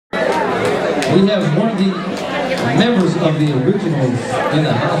We have one of the members of the originals in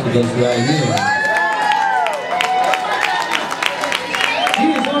the house with us right here.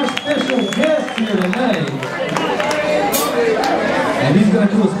 He is our special guest here tonight. And he's going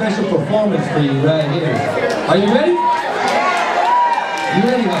to do a special performance for you right here. Are you ready? You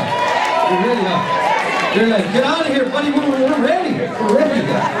ready, huh? You ready, huh? You're like, get out of here, buddy. We're ready. We're ready.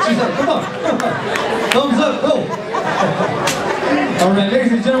 She's like, come on. Thumbs up, go. All right,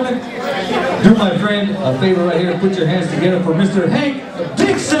 ladies and gentlemen, do my friend a favor right here. Put your hands together for Mr. Hank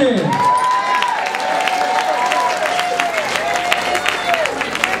Dixon.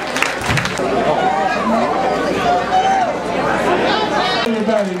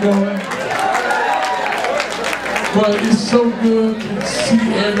 Everybody doing? Well, it's so good to see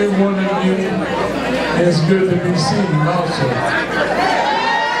every one of you. It's good to be seen also.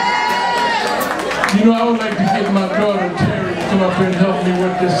 You know, I would like to get my daughter Terry to come up here and help me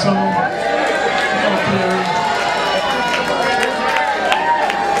with this song. Come on, Terry.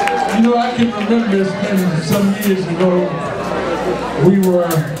 You know, I can remember it's been some years ago. We were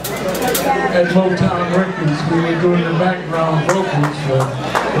at Motown Records. We were doing the background vocals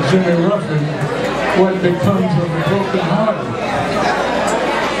for Jimmy Ruffin, What Becomes of the Broken Hearted.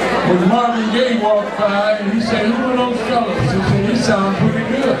 When Marvin Gaye walked by and he said, who are those fellas? He said, you sound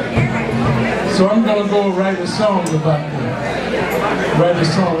pretty good. So I'm going to go write a song about them. Write a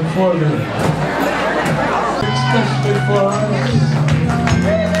song for them. Especially for us.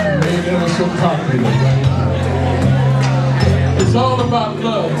 Made them so popular. It's all about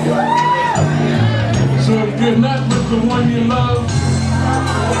love. So if you're not with the one you love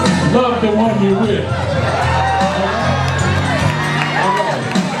the one you're with.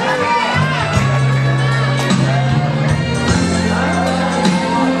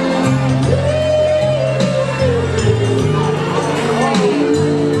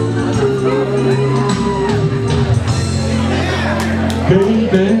 Baby,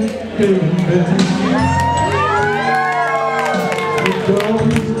 baby, you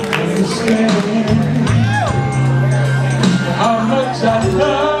don't understand how much I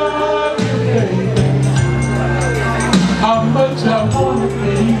love you, baby.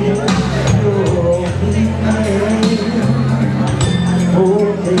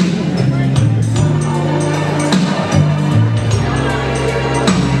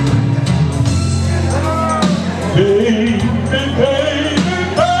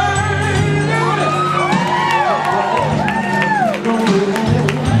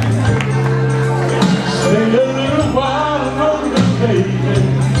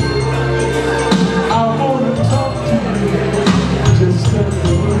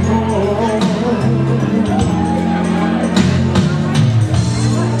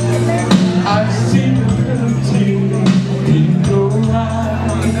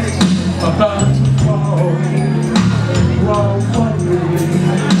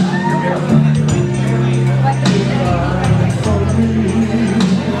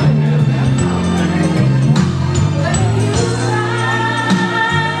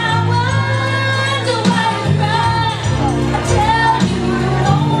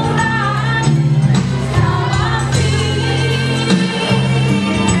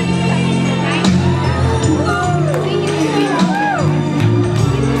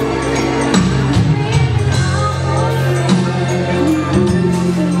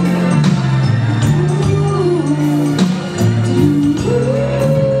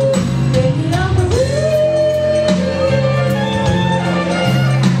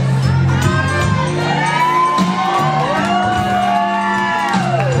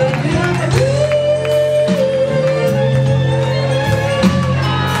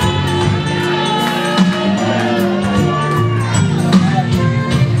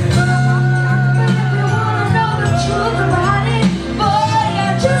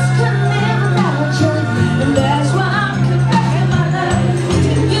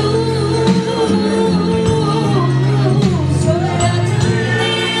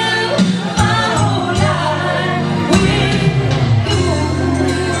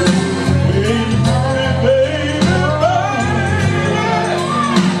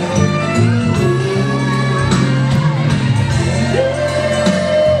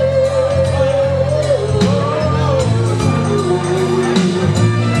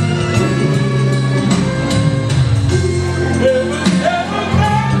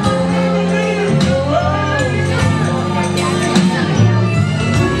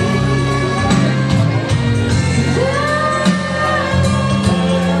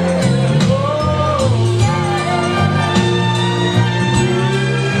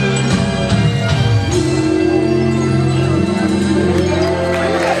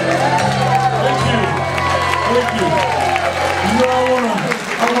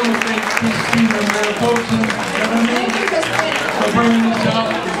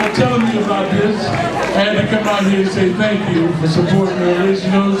 come out here and say thank you for supporting the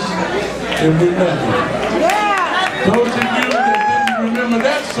originals, and we love you. Yeah. Those of you that didn't remember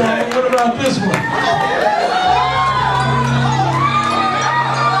that song, what about this one?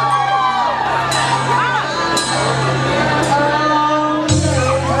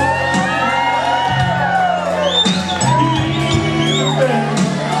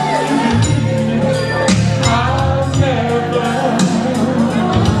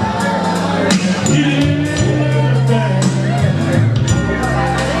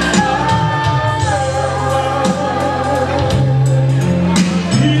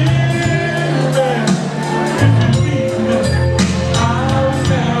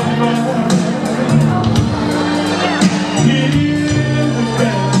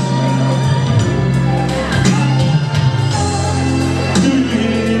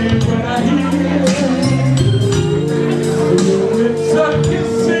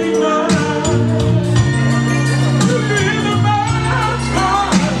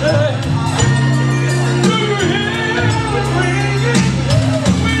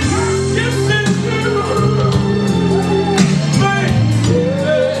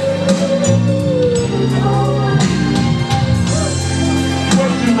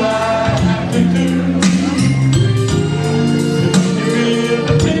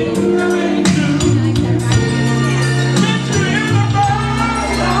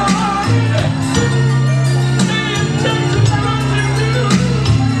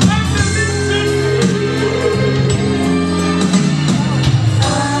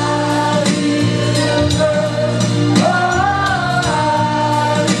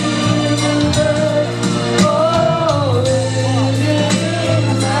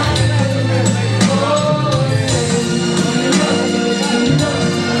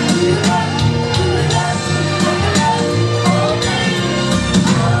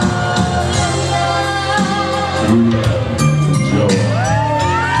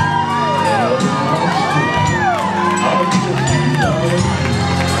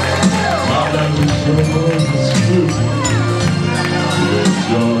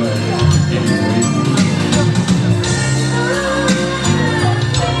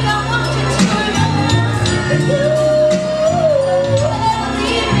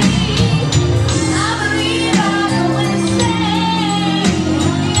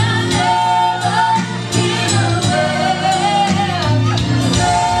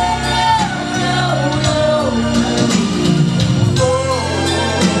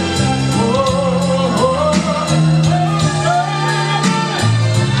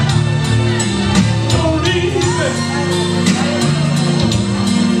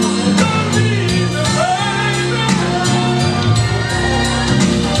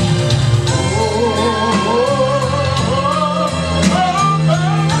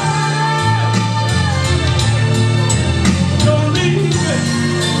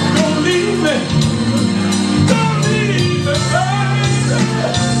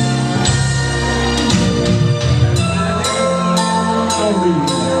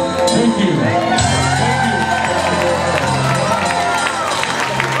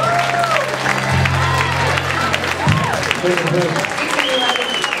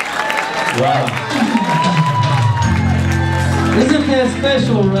 Wow. Isn't that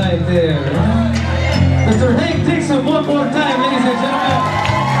special right there? Mr. Hank Dixon, one more time, ladies and gentlemen.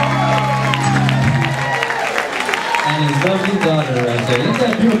 And his lovely daughter right there. Isn't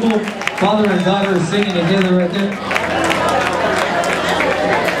that beautiful? Father and daughter singing together right there.